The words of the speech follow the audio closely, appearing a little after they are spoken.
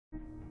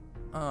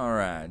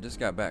Alright, just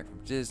got back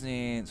from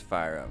Disney. Let's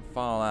fire up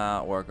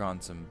Fallout, work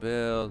on some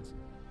builds.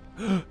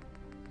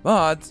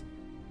 Mods!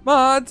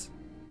 Mods!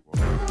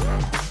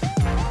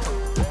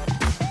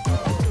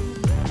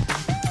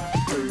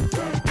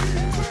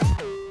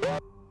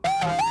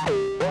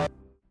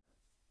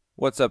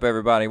 What's up,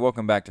 everybody?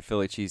 Welcome back to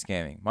Philly Cheese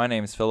Gaming. My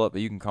name is Philip,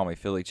 but you can call me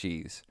Philly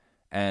Cheese.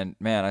 And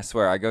man, I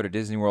swear, I go to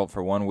Disney World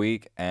for 1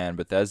 week, and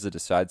Bethesda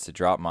decides to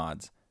drop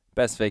mods.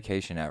 Best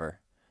vacation ever.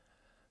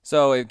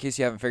 So, in case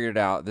you haven't figured it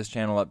out, this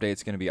channel update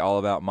is going to be all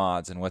about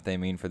mods and what they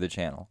mean for the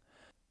channel.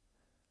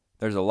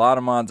 There's a lot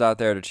of mods out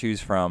there to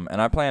choose from,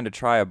 and I plan to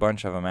try a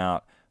bunch of them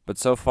out, but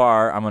so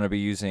far I'm going to be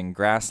using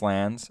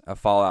Grasslands, a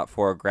Fallout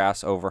 4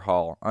 Grass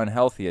Overhaul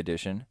Unhealthy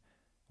Edition,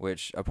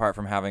 which, apart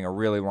from having a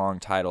really long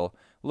title,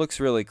 looks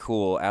really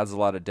cool, adds a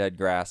lot of dead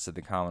grass to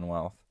the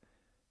Commonwealth.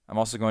 I'm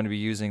also going to be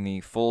using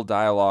the full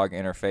dialogue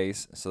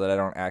interface so that I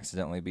don't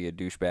accidentally be a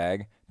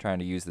douchebag trying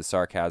to use the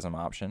sarcasm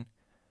option.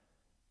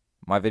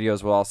 My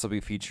videos will also be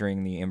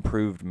featuring the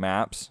Improved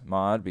Maps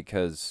mod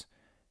because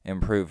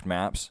improved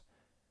maps.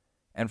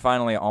 And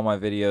finally, all my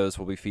videos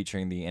will be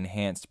featuring the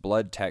Enhanced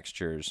Blood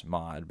Textures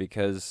mod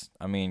because,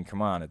 I mean,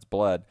 come on, it's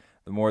blood.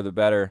 The more the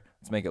better.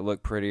 Let's make it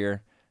look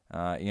prettier.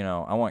 You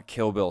know, I want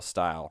Kill Bill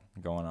style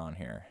going on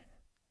here.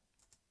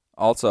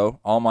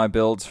 Also, all my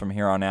builds from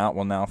here on out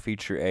will now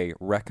feature a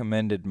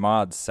recommended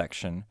mods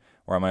section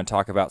where I'm going to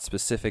talk about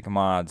specific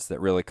mods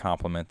that really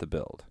complement the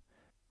build.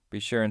 Be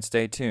sure and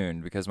stay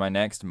tuned because my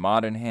next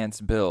mod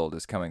enhanced build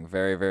is coming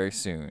very, very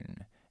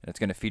soon. And it's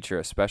going to feature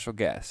a special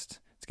guest.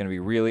 It's going to be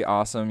really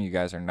awesome. You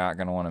guys are not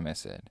going to want to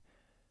miss it.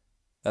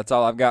 That's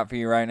all I've got for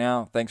you right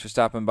now. Thanks for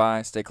stopping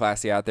by. Stay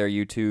classy out there,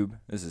 YouTube.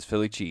 This is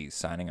Philly Cheese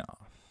signing off.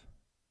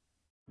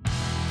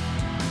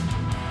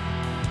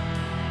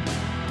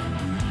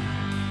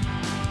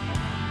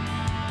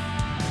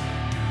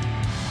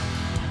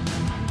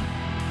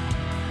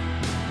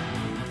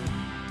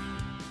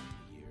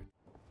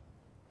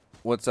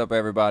 What's up,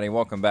 everybody?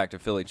 Welcome back to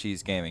Philly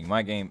Cheese Gaming.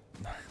 My game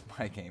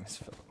is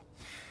Philip.